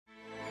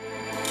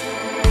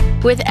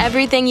With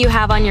everything you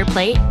have on your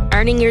plate,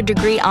 earning your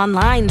degree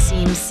online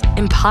seems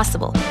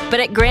impossible. But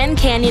at Grand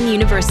Canyon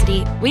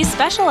University, we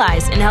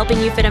specialize in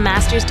helping you fit a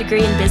master's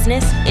degree in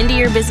business into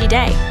your busy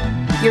day.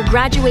 Your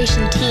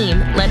graduation team,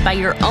 led by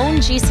your own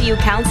GCU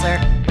counselor,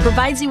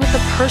 provides you with the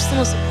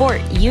personal support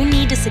you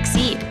need to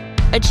succeed.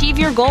 Achieve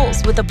your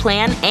goals with a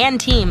plan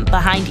and team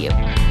behind you.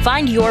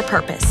 Find your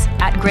purpose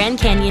at Grand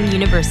Canyon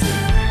University.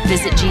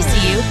 Visit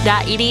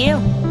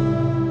gcu.edu.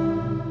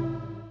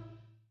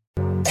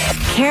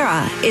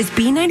 Kara is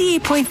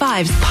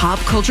B98.5's pop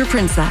culture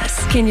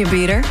princess. Can you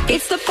beat her?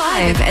 It's the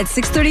 5 at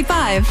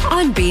 6:35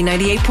 on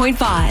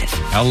B98.5.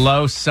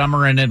 Hello,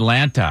 Summer in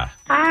Atlanta.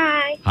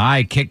 Hi.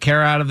 Hi, kick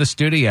Kara out of the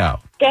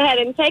studio. Go ahead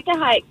and take a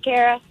hike,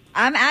 Kara.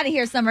 I'm out of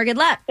here, Summer. Good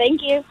luck.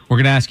 Thank you. We're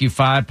going to ask you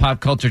 5 pop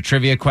culture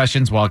trivia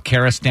questions while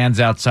Kara stands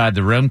outside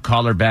the room.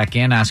 Call her back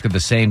in, ask her the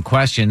same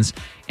questions.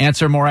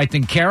 Answer more right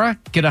than Kara,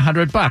 get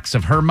 $100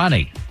 of her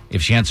money.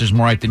 If she answers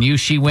more right than you,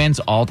 she wins.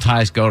 All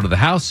ties go to the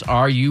house.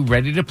 Are you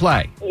ready to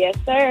play? Yes,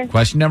 sir.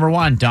 Question number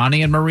 1.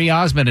 Donnie and Marie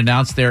Osmond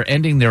announced they're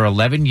ending their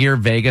 11-year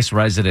Vegas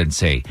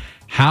residency.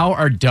 How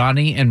are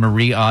Donnie and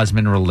Marie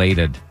Osmond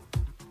related?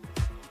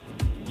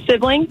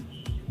 Sibling?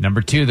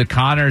 Number 2, the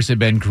Connors have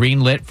been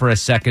greenlit for a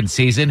second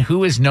season.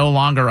 Who is no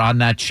longer on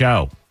that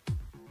show?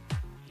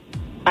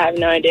 I have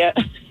no idea.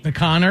 The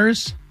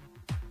Connors?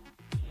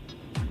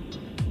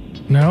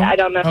 No? I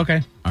don't know.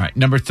 Okay. All right.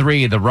 Number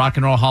 3, the Rock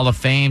and Roll Hall of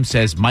Fame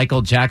says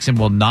Michael Jackson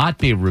will not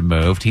be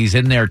removed. He's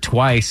in there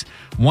twice,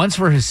 once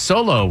for his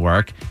solo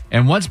work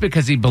and once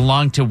because he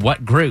belonged to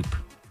what group?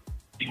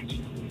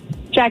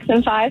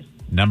 Jackson 5.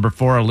 Number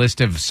 4, a list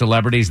of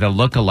celebrities that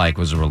look alike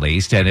was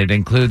released, and it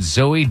includes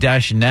Zooey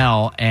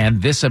Deschanel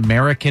and This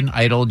American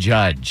Idol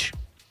judge.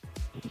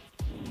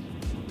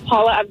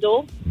 Paula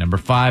Abdul. Number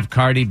 5,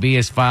 Cardi B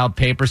has filed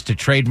papers to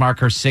trademark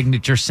her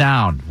signature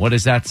sound. What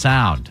is that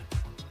sound?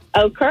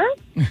 Ochre.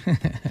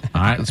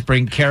 All right, let's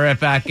bring Kara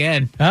back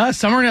in.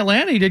 Summer in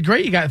Atlanta, you did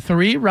great. You got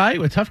 3 right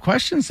with tough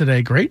questions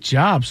today. Great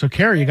job. So,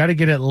 Kara, you got to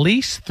get at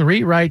least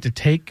 3 right to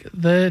take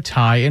the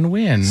tie and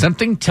win.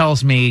 Something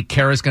tells me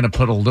Kara's going to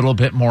put a little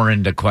bit more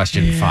into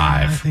question 5.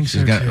 I think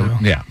so, too.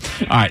 Yeah.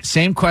 All right,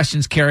 same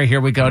questions, Kara. Here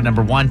we go.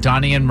 Number 1,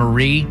 Donnie and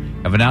Marie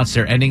have announced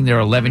they're ending their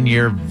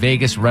 11-year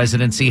Vegas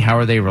residency. How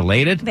are they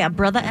related? They have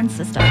brother and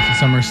sister.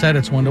 Summer said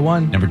it's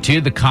 1-1. Number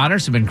 2, the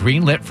Connors have been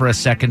greenlit for a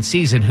second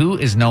season. Who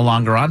is no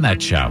longer on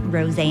that show?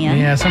 Roseanne.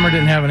 Yeah, Summer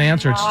didn't have an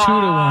answer. It's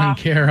 2-1,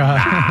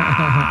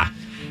 Kara.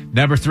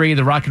 Number 3,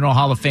 the Rock and Roll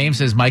Hall of Fame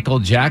says Michael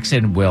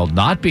Jackson will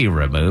not be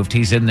removed.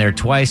 He's in there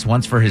twice,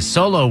 once for his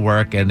solo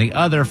work and the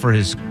other for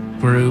his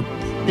group.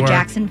 The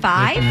Jackson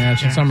 5. Yeah,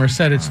 that's what Summer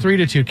said. It's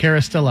 3-2.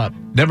 Kara's still up.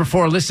 Number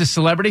 4, a list of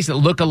celebrities that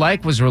look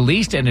alike was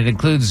released, and it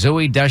includes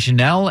Zooey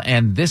Deschanel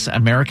and This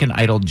American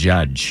Idol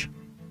judge.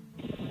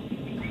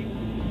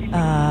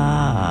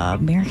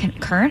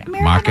 Current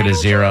American Mark it a Idol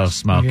 0,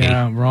 Smokey.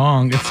 Yeah,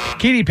 wrong. It's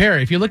Katy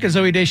Perry. If you look at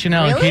Zooey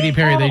Deschanel and Really? Katy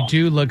Perry, they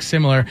do look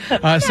similar.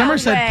 Summer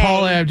said way.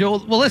 Paula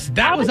Abdul. Well, listen,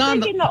 that I was on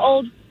thinking the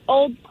old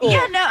school.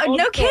 Yeah, no Old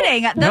school.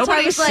 kidding. That's why I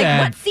Nobody was like, said-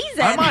 what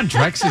season? I'm on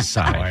Drex's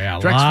side. Oh, yeah, a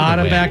Drex for lot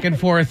the of win. back and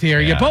forth here.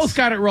 You Yes. both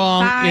got it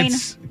wrong. Fine.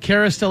 It's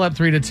Kara's still up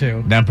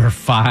 3-2. Number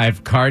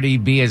 5, Cardi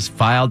B has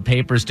filed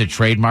papers to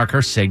trademark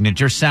her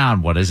signature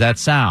sound. What does that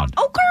sound?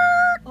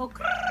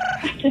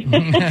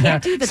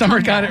 Can't do the Summer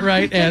tongue got roll. it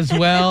right as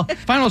well.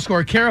 Final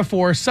score, Kara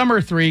 4,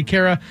 Summer 3.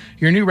 Kara,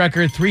 your new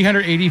record,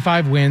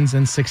 385 wins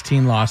and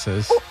 16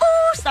 losses. Ooh,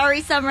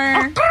 sorry,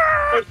 Summer.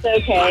 It's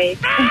okay.